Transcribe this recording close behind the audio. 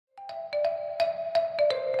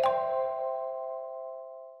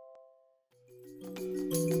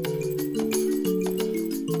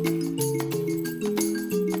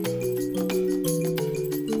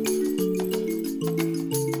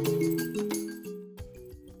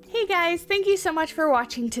guys, thank you so much for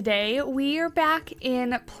watching today. We are back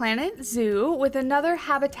in Planet Zoo with another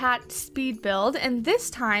habitat speed build, and this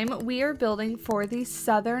time we are building for the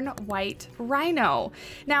Southern White Rhino.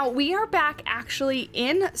 Now we are back actually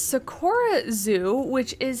in Sequora Zoo,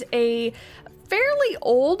 which is a fairly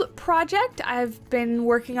old project. I've been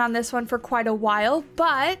working on this one for quite a while,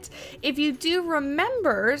 but if you do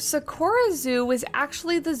remember, Sequora Zoo was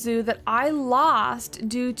actually the zoo that I lost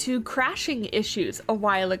due to crashing issues a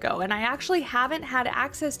while ago, and I actually haven't had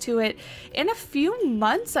access to it in a few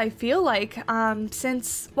months, I feel like,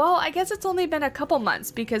 since, well, I guess it's only been a couple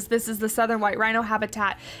months because this is the Southern White Rhino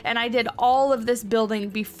habitat, and I did all of this building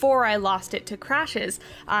before I lost it to crashes,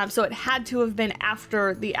 so it had to have been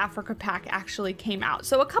after the Africa pack actually came out.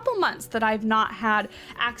 So a couple months that I've not had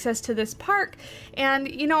access to this park, and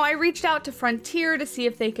you know, I reached out to Frontier to see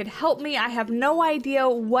if they could help me. I have no idea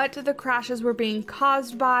what the crashes were being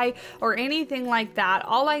caused by or anything like that.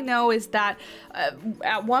 All I know is that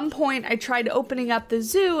at one point I tried opening up the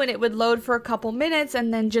zoo and it would load for a couple minutes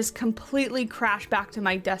and then just completely crash back to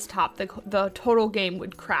my desktop. The total game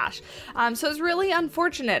would crash. So it's really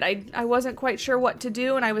unfortunate. I wasn't quite sure what to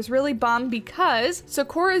do, and I was really bummed because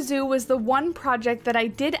Sequora Zoo was the one project that I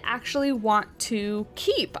did actually want to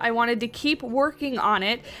keep. I wanted to keep working on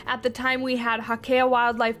it. At the time we had Hakea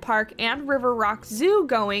Wildlife Park and River Rock Zoo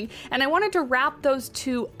going, and I wanted to wrap those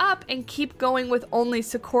two up and keep going with only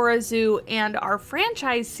Sequora Zoo and our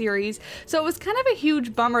franchise series. So it was kind of a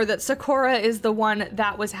huge bummer that Sequora is the one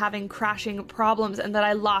that was having crashing problems and that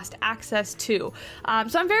I lost access to.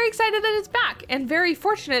 So I'm very excited that it's back, and very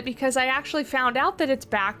fortunate because I actually found out that it's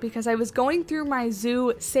back because I was going through my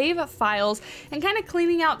zoo save files and kind of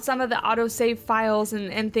cleaning out some of the autosave files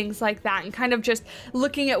and things like that, and kind of just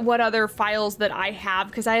looking at what other files that I have,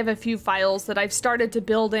 because I have a few files that I've started to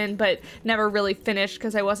build in but never really finished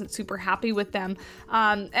because I wasn't super happy with them.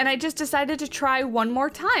 And I just decided to try one more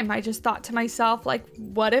time. I just thought to myself, like,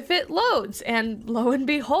 what if it loads? And lo and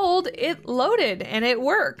behold, it loaded and it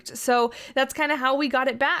worked. So that's kind of how we got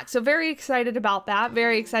it back. So very excited about that.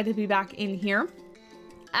 Very excited to be back in here.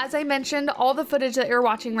 As I mentioned, all the footage that you're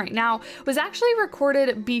watching right now was actually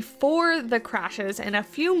recorded before the crashes and a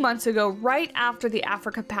few months ago, right after the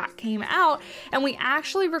Africa pack came out, and we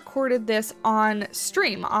actually recorded this on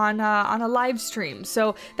stream, on a live stream.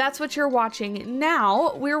 So that's what you're watching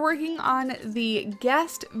now. We're working on the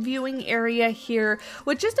guest viewing area here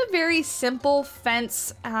with just a very simple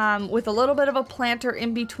fence with a little bit of a planter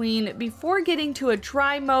in between before getting to a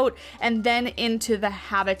dry moat and then into the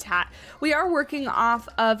habitat. We are working off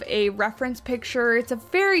of a reference picture. It's a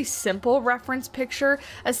very simple reference picture,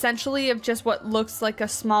 essentially of just what looks like a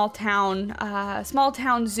small town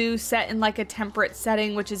zoo set in like a temperate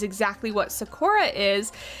setting, which is exactly what Sequora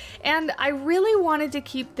is. And I really wanted to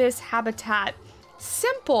keep this habitat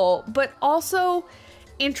simple, but also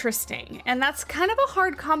interesting, and that's kind of a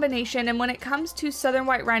hard combination. And when it comes to Southern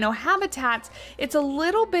White Rhino habitats, it's a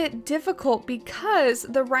little bit difficult because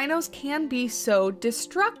the rhinos can be so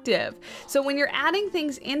destructive. So when you're adding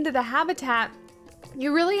things into the habitat,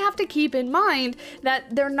 you really have to keep in mind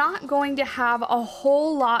that they're not going to have a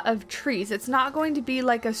whole lot of trees. It's not going to be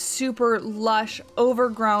like a super lush,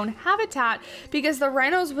 overgrown habitat, because the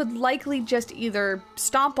rhinos would likely just either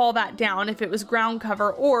stomp all that down if it was ground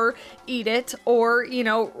cover, or eat it, or, you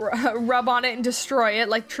know, rub on it and destroy it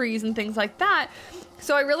like trees and things like that.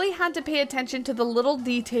 So I really had to pay attention to the little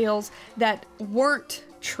details that weren't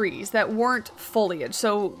trees, that weren't foliage.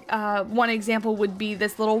 So one example would be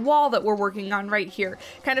this little wall that we're working on right here,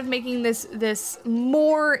 kind of making this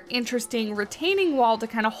more interesting retaining wall to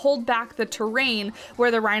kind of hold back the terrain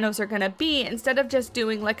where the rhinos are going to be, instead of just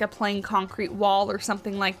doing like a plain concrete wall or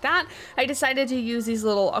something like that. I decided to use these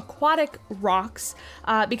little aquatic rocks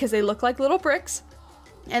because they look like little bricks.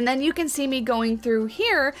 And then you can see me going through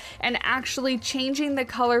here and actually changing the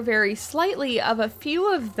color very slightly of a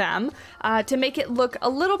few of them to make it look a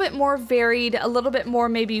little bit more varied, a little bit more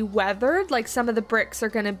maybe weathered. Like some of the bricks are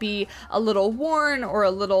going to be a little worn or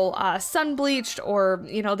a little sun bleached, or,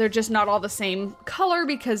 you know, they're just not all the same color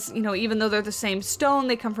because, you know, even though they're the same stone,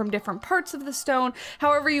 they come from different parts of the stone.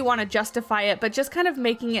 However you want to justify it, but just kind of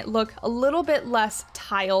making it look a little bit less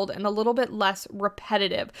tiled and a little bit less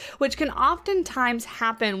repetitive, which can oftentimes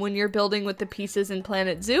happen when you're building with the pieces in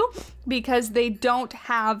Planet Zoo, because they don't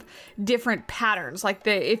have different patterns. Like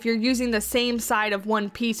if you're using the same side of one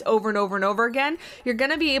piece over and over and over again, you're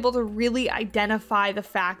going to be able to really identify the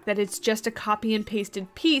fact that it's just a copy and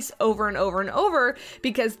pasted piece over and over and over,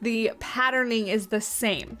 because the patterning is the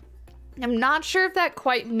same. I'm not sure if that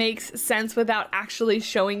quite makes sense without actually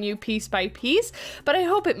showing you piece by piece, but I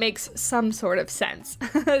hope it makes some sort of sense.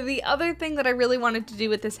 The other thing that I really wanted to do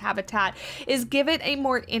with this habitat is give it a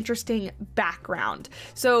more interesting background.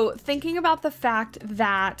 So thinking about the fact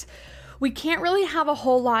that we can't really have a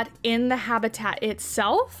whole lot in the habitat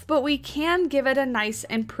itself, but we can give it a nice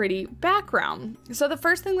and pretty background. So the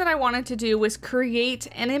first thing that I wanted to do was create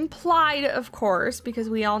an implied, of course, because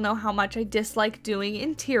we all know how much I dislike doing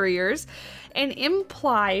interiors, an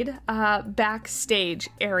implied backstage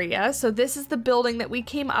area. So this is the building that we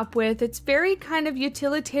came up with. It's very kind of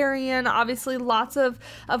utilitarian, obviously lots of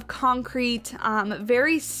concrete,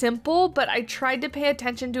 very simple, but I tried to pay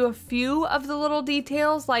attention to a few of the little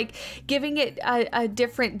details, like giving it a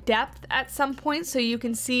different depth at some point so you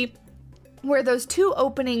can see where those two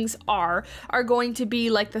openings are going to be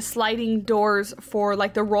like the sliding doors for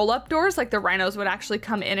like the roll-up doors, like the rhinos would actually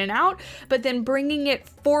come in and out, but then bringing it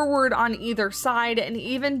forward on either side and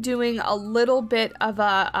even doing a little bit of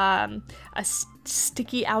a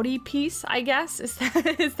sticky outy piece, I guess. Is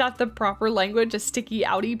that the proper language? A sticky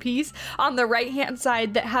outy piece on the right hand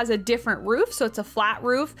side that has a different roof, so it's a flat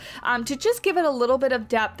roof, to just give it a little bit of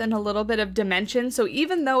depth and a little bit of dimension. So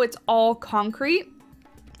even though it's all concrete,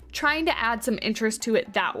 trying to add some interest to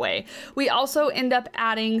it that way. We also end up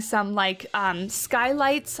adding some like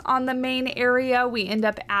skylights on the main area. We end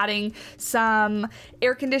up adding some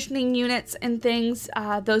air conditioning units and things.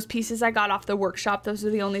 Those pieces I got off the workshop. Those are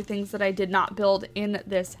the only things that I did not build in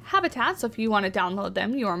this habitat. So if you want to download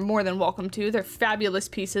them, you are more than welcome to. They're fabulous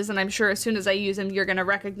pieces, and I'm sure as soon as I use them, you're going to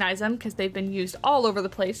recognize them because they've been used all over the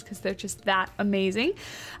place because they're just that amazing.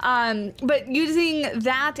 But using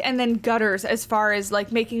that and then gutters as far as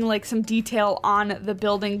like making like some detail on the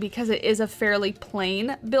building because it is a fairly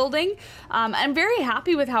plain building. I'm very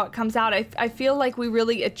happy with how it comes out. I feel like we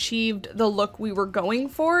really achieved the look we were going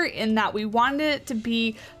for in that we wanted it to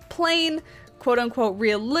be plain, quote unquote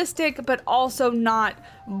realistic, but also not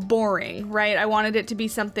boring, right? I wanted it to be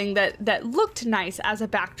something that looked nice as a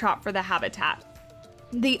backdrop for the habitat.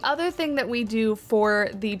 The other thing that we do for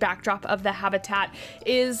the backdrop of the habitat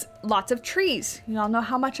is lots of trees. You all know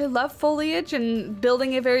how much I love foliage, and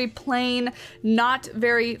building a very plain, not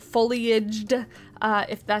very foliaged,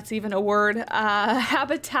 if that's even a word,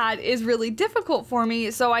 habitat is really difficult for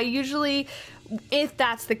me. So I usually, if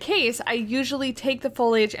that's the case, I usually take the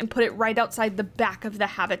foliage and put it right outside the back of the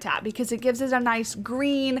habitat because it gives it a nice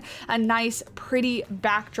green, a nice pretty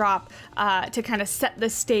backdrop to kind of set the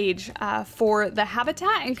stage for the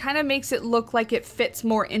habitat and kind of makes it look like it fits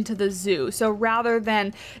more into the zoo. So rather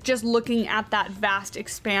than just looking at that vast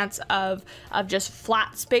expanse of just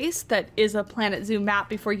flat space that is a Planet Zoo map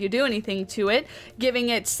before you do anything to it, giving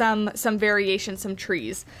it some variation, some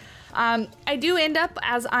trees. I do end up,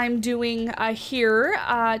 as I'm doing here,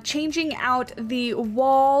 changing out the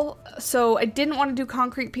wall. So I didn't want to do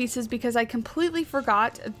concrete pieces because I completely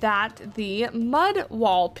forgot that the mud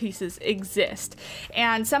wall pieces exist.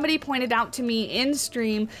 And somebody pointed out to me in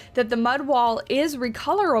stream that the mud wall is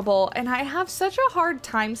recolorable, and I have such a hard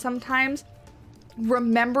time sometimes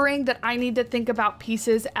remembering that I need to think about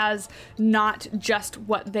pieces as not just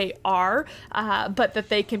what they are, but that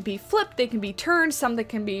they can be flipped, they can be turned, some that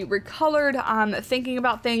can be recolored. Thinking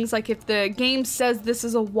about things like if the game says this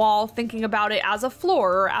is a wall, thinking about it as a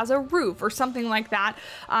floor or as a roof or something like that.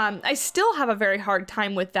 I still have a very hard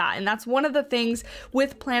time with that, and that's one of the things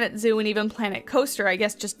with Planet Zoo and even Planet Coaster, I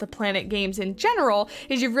guess just the Planet games in general,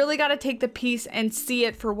 is you've really got to take the piece and see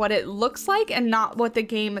it for what it looks like and not what the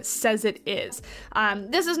game says it is.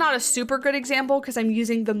 This is not a super good example because I'm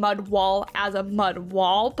using the mud wall as a mud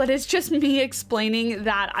wall, but it's just me explaining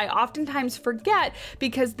that I oftentimes forget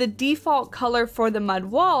because the default color for the mud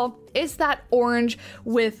wall is that orange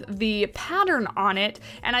with the pattern on it,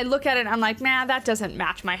 and I look at it and I'm like, man, that doesn't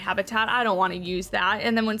match my habitat, I don't want to use that.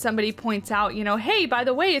 And then when somebody points out, you know, hey, by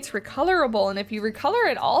the way, it's recolorable, and if you recolor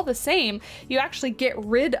it all the same, you actually get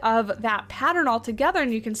rid of that pattern altogether,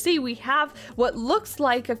 and you can see we have what looks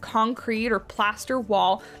like a concrete or plaster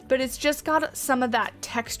wall, but it's just got some of that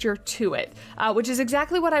texture to it, which is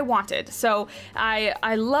exactly what I wanted. So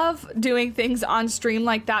I love doing things on stream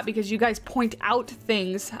like that because you guys point out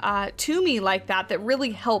things to me like that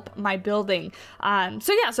really help my building.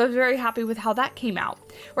 So yeah, so I was very happy with how that came out.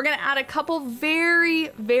 We're gonna add a couple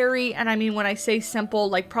very, and I mean when I say simple,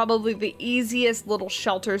 like probably the easiest little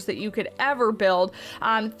shelters that you could ever build.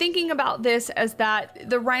 Thinking about this as that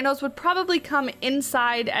the rhinos would probably come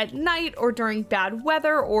inside at night or during bad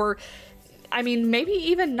weather, or I mean, maybe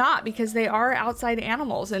even not, because they are outside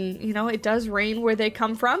animals and, you know, it does rain where they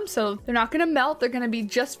come from, so they're not gonna melt. They're gonna be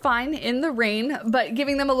just fine in the rain, but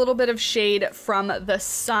giving them a little bit of shade from the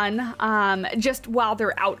sun, just while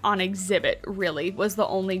they're out on exhibit, really was the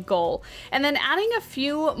only goal. And then adding a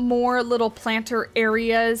few more little planter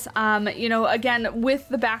areas, you know, again, with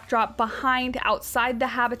the backdrop behind outside the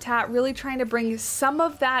habitat, really trying to bring some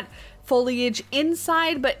of that foliage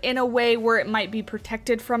inside, but in a way where it might be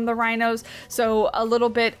protected from the rhinos. So a little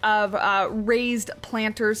bit of raised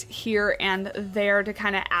planters here and there to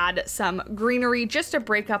kind of add some greenery, just to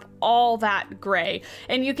break up all that gray.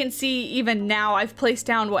 And you can see even now I've placed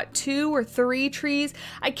down, what, 2 or 3 trees.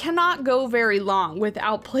 I cannot go very long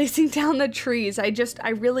without placing down the trees. I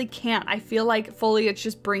really can't. I feel like foliage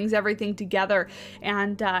just brings everything together,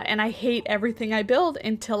 and I hate everything I build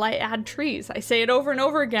until I add trees. I say it over and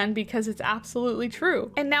over again because it's absolutely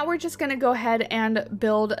true. And now we're just gonna go ahead and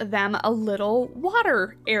build them a little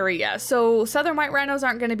water area. So Southern White Rhinos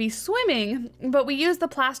aren't gonna be swimming, but we use the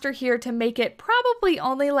plaster here to make it probably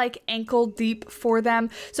only like ankle deep for them.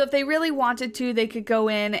 So if they really wanted to, they could go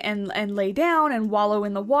in and lay down and wallow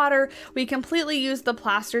in the water. We completely use the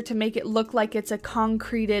plaster to make it look like it's a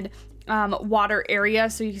concreted water area.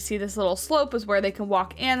 So you can see this little slope is where they can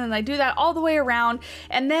walk in, and I do that all the way around,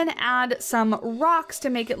 and then add some rocks to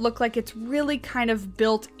make it look like it's really kind of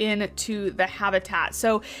built into the habitat.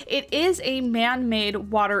 So it is a man-made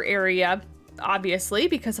water area, obviously,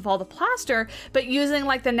 because of all the plaster, but using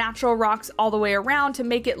like the natural rocks all the way around to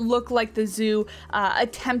make it look like the zoo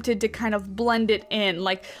attempted to kind of blend it in,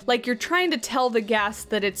 like you're trying to tell the guests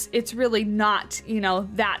that it's really not, you know,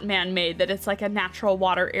 that man-made, that it's like a natural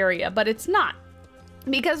water area, but it's not.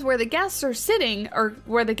 Because where the guests are sitting, or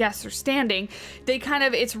where the guests are standing, they kind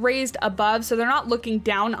of, it's raised above, so they're not looking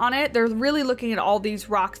down on it. They're really looking at all these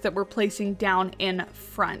rocks that we're placing down in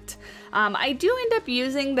front. I do end up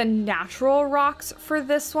using the natural rocks for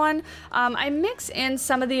this one. I mix in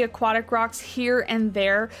some of the aquatic rocks here and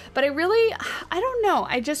there, but I don't know.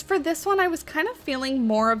 For this one, I was kind of feeling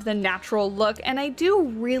more of the natural look, and I do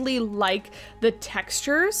really like the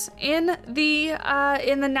textures in the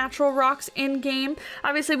natural rocks in game.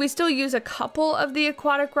 Obviously, we still use a couple of the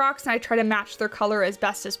aquatic rocks, and I try to match their color as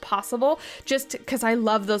best as possible, just because I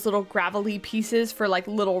love those little gravelly pieces for like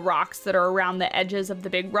little rocks that are around the edges of the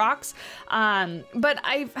big rocks. But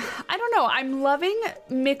I don't know, I'm loving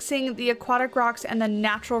mixing the aquatic rocks and the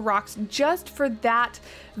natural rocks just for that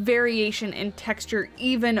variation in texture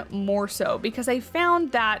even more so, because I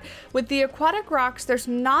found that with the aquatic rocks, there's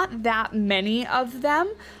not that many of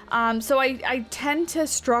them. So I tend to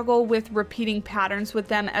struggle with repeating patterns with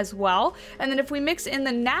them as well. And then if we mix in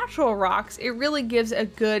the natural rocks, it really gives a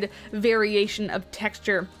good variation of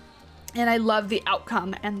texture. And I love the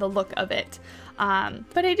outcome and the look of it.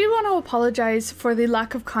 But I do want to apologize for the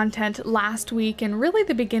lack of content last week and really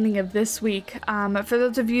the beginning of this week. For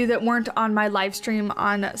those of you that weren't on my live stream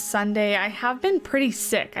on Sunday, I have been pretty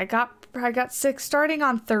sick. I got sick starting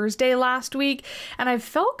on Thursday last week, and I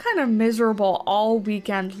felt kind of miserable all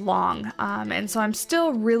weekend long. And so I'm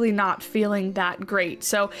still really not feeling that great.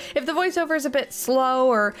 So if the voiceover is a bit slow,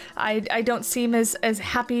 or I don't seem as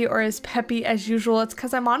happy or as peppy as usual, it's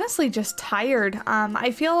because I'm honestly just tired.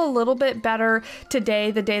 I feel a little bit better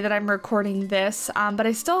today, the day that I'm recording this, but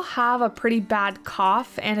I still have a pretty bad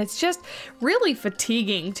cough, and it's just really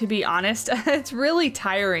fatiguing, to be honest. It's really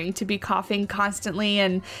tiring to be coughing constantly,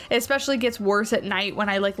 and especially gets worse at night when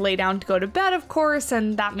I like lay down to go to bed, of course,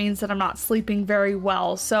 and that means that I'm not sleeping very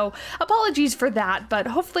well. So apologies for that, but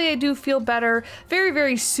hopefully I do feel better very,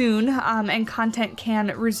 very soon, and content can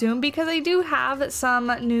resume, because I do have some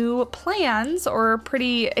new plans, or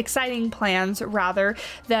pretty exciting plans rather,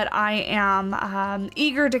 that I am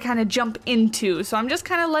eager to kind of jump into. So I'm just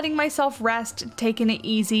kind of letting myself rest, taking it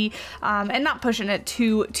easy, and not pushing it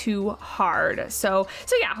too hard. So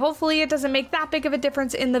yeah, hopefully it doesn't make that big of a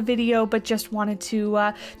difference in the video, but just wanted to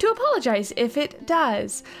apologize if it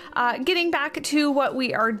does. Getting back to what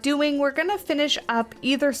we are doing, we're gonna finish up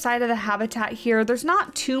either side of the habitat here. There's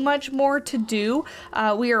not too much more to do.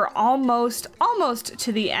 We are almost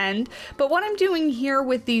to the end, but what I'm doing here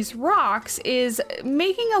with these rocks is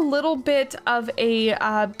making a little bit of a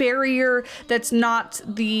barrier that's not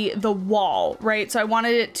the wall, right? So I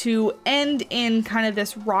wanted it to end in kind of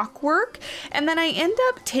this rock work, and then I end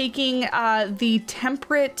up taking the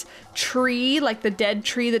temperate tree, like the dead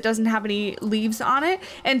tree that doesn't have any leaves on it,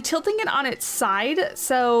 and tilting it on its side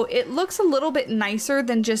so it looks a little bit nicer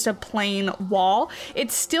than just a plain wall.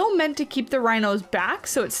 It's still meant to keep the rhinos back,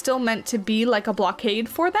 so it's still meant to be like a blockade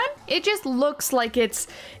for them. It just looks like it's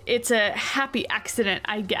a happy accident,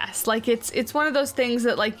 I guess. Like it's one of those things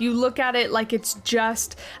that like you look at it like it's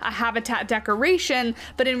just a habitat decoration,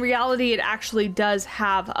 but in reality it actually does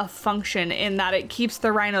have a function in that it keeps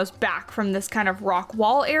the rhinos back from this kind of rock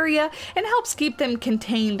wall area and helps keep them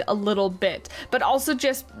contained a little bit. But also,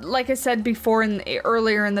 just like I said before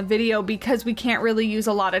earlier in the video, because we can't really use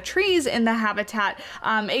a lot of trees in the habitat,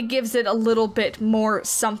 it gives it a little bit more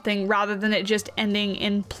something rather than it just ending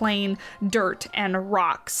in plain dirt and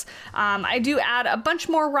rocks. I do add a bunch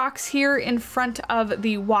more rocks here in front of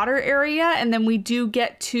the water area, and then we do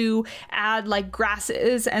get to add like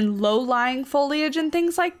grasses and low-lying foliage and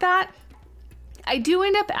things like that. I do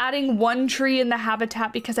end up adding one tree in the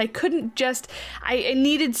habitat because I couldn't just, I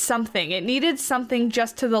needed something. It needed something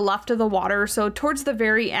just to the left of the water. So towards the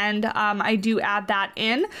very end, I do add that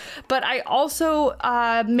in, but I also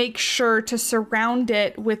make sure to surround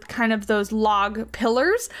it with kind of those log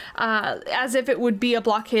pillars as if it would be a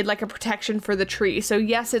blockade, like a protection for the tree. So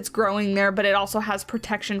yes, it's growing there, but it also has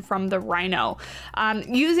protection from the rhino.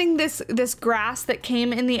 Using this grass that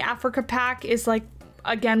came in the Africa pack is like,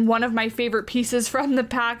 again, one of my favorite pieces from the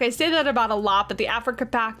pack. I say that about a lot, but the Africa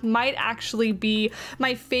pack might actually be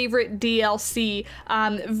my favorite DLC,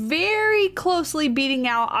 very closely beating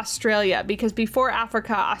out Australia, because before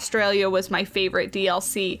Africa, Australia was my favorite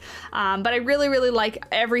DLC. But I really, really like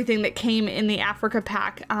everything that came in the Africa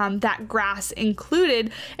pack, that grass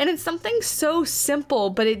included, and it's something so simple,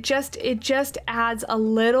 but it just adds a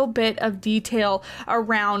little bit of detail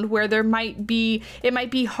around where it might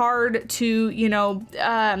be hard to, you know,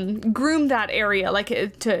 groom that area,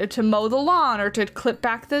 like to mow the lawn or to clip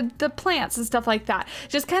back the plants and stuff like that.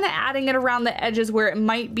 Just kind of adding it around the edges where it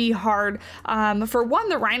might be hard for one,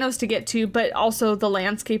 the rhinos to get to, but also the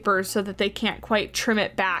landscapers so that they can't quite trim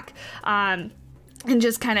it back. And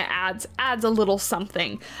just kind of adds a little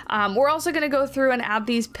something. We're also going to go through and add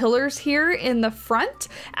these pillars here in the front.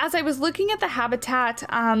 As I was looking at the habitat,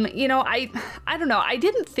 you know, I don't know, I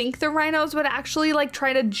didn't think the rhinos would actually like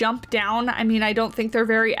try to jump down. I mean, I don't think they're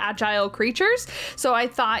very agile creatures. So I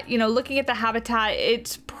thought, you know, looking at the habitat,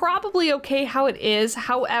 it's probably okay how it is.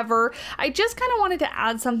 However, I just kind of wanted to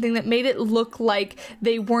add something that made it look like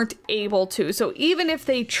they weren't able to. So even if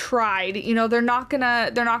they tried, you know, they're not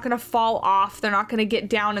gonna fall off. They're not going to get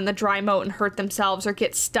down in the dry moat and hurt themselves or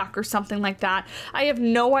get stuck or something like that. I have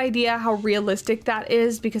no idea how realistic that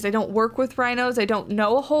is because I don't work with rhinos. I don't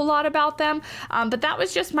know a whole lot about them, but that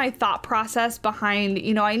was just my thought process behind,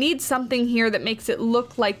 you know, I need something here that makes it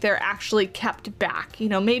look like they're actually kept back. You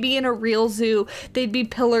know, maybe in a real zoo, they'd be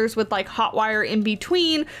pillars with like hot wire in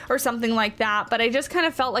between or something like that, but I just kind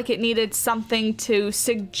of felt like it needed something to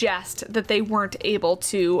suggest that they weren't able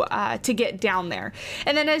to get down there.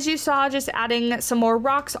 And then as you saw, just adding some more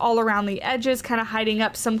rocks all around the edges, kind of hiding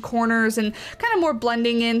up some corners and kind of more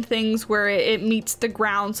blending in things where it meets the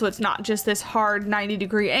ground, so it's not just this hard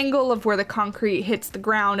 90-degree angle of where the concrete hits the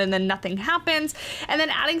ground and then nothing happens. And then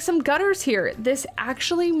adding some gutters here. This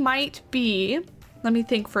actually might be, let me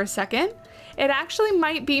think for a second. It actually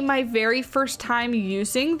might be my very first time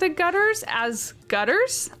using the gutters as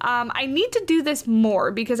gutters. I need to do this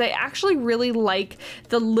more because I actually really like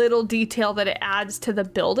the little detail that it adds to the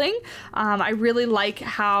building. I really like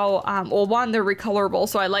how, well, one, they're recolorable,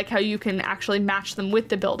 so I like how you can actually match them with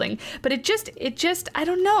the building, but it just, I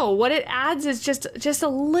don't know, what it adds is just a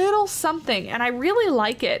little something, and I really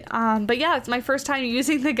like it. But yeah, it's my first time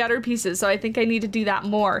using the gutter pieces, so I think I need to do that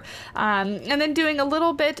more. And then doing a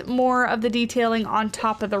little bit more of the detailing on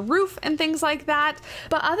top of the roof and things like that.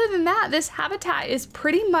 But other than that, this habitat is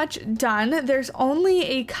pretty much done. There's only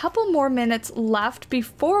a couple more minutes left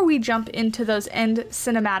before we jump into those end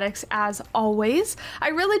cinematics as always. I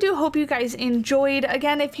really do hope you guys enjoyed.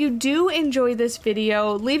 Again, if you do enjoy this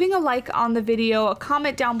video, leaving a like on the video, a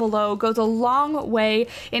comment down below goes a long way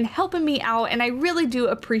in helping me out, and I really do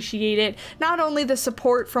appreciate it. Not only the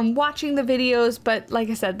support from watching the videos, but like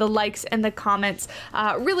I said, the likes and the comments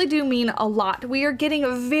really do mean a lot. We are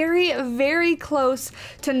getting very, very close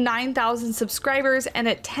to 9,000 subscribers, and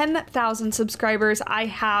at 10,000 subscribers, I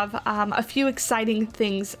have a few exciting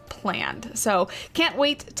things planned. So can't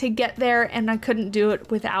wait to get there, and I couldn't do it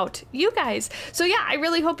without you guys. So yeah, I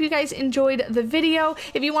really hope you guys enjoyed the video.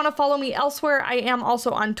 If you want to follow me elsewhere, I am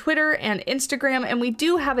also on Twitter and Instagram, and we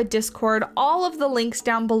do have a Discord. All of the links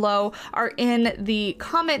down below are in the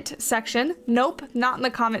comment section. Nope, not in the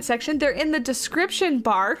comment section. They're in the description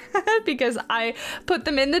bar. because I put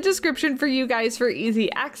them in the description for you guys for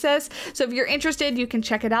easy access. So if you're interested, you can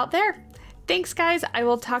check it out there. Thanks guys, I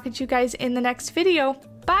will talk to you guys in the next video.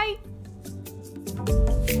 Bye!